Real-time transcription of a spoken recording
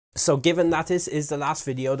So given that this is the last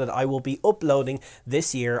video that I will be uploading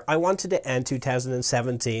this year, I wanted to end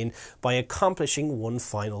 2017 by accomplishing one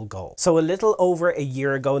final goal. So a little over a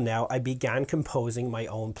year ago now, I began composing my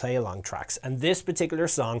own play-along tracks, and this particular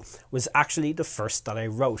song was actually the first that I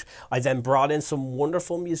wrote. I then brought in some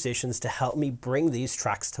wonderful musicians to help me bring these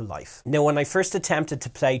tracks to life. Now, when I first attempted to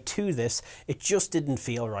play to this, it just didn't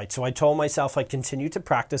feel right, so I told myself I'd continue to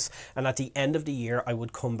practice, and at the end of the year, I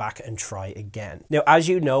would come back and try again. Now, as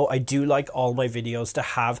you know, I do like all my videos to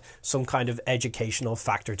have some kind of educational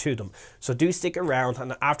factor to them. So do stick around,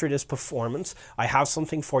 and after this performance, I have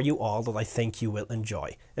something for you all that I think you will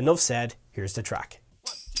enjoy. Enough said, here's the track.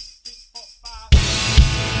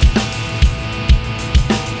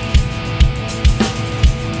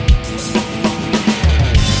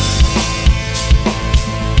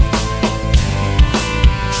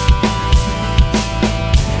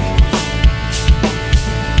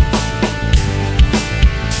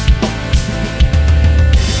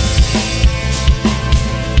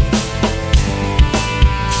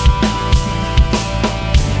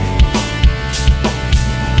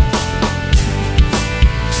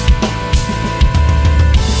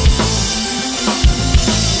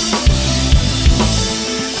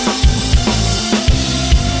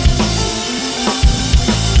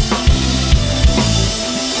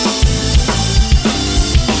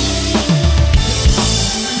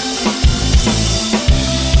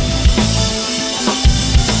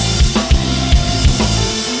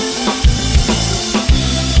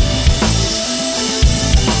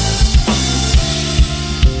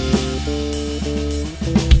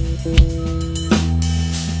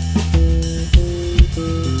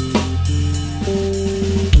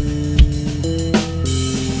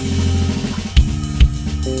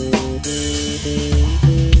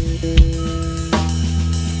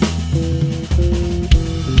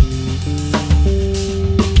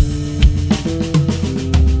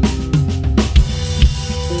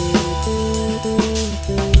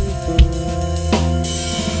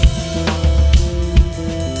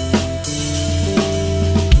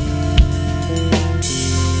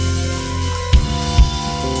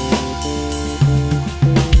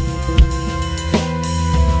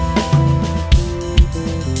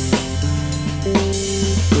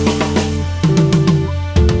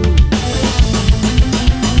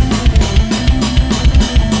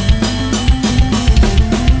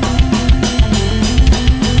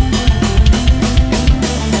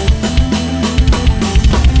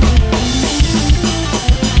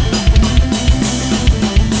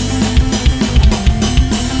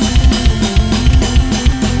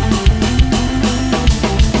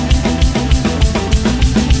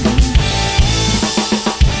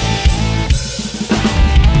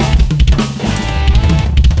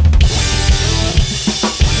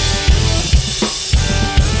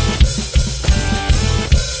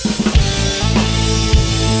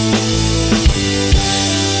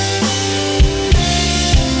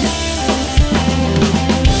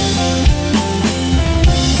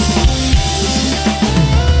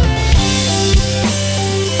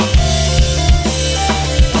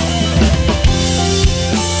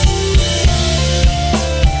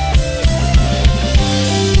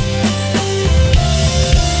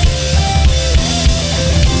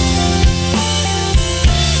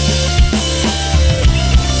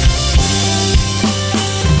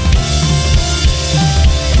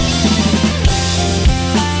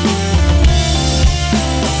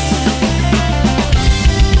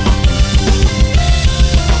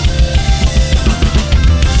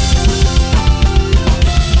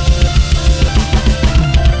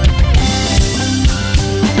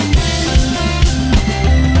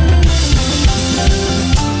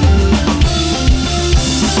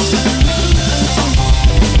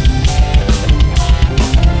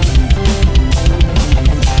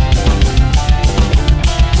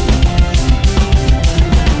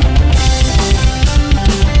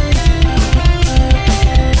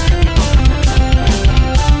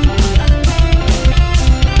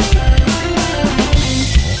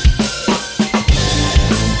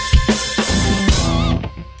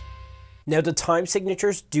 Now, the time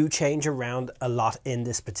signatures do change around a lot in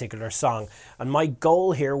this particular song, and my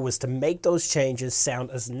goal here was to make those changes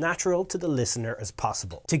sound as natural to the listener as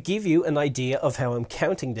possible. To give you an idea of how I'm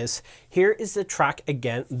counting this, here is the track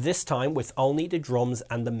again, this time with only the drums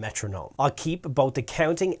and the metronome. I'll keep both the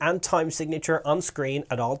counting and time signature on screen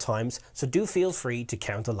at all times, so do feel free to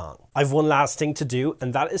count along. I've one last thing to do,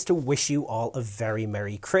 and that is to wish you all a very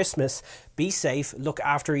Merry Christmas. Be safe, look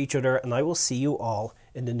after each other, and I will see you all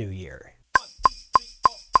in the new year.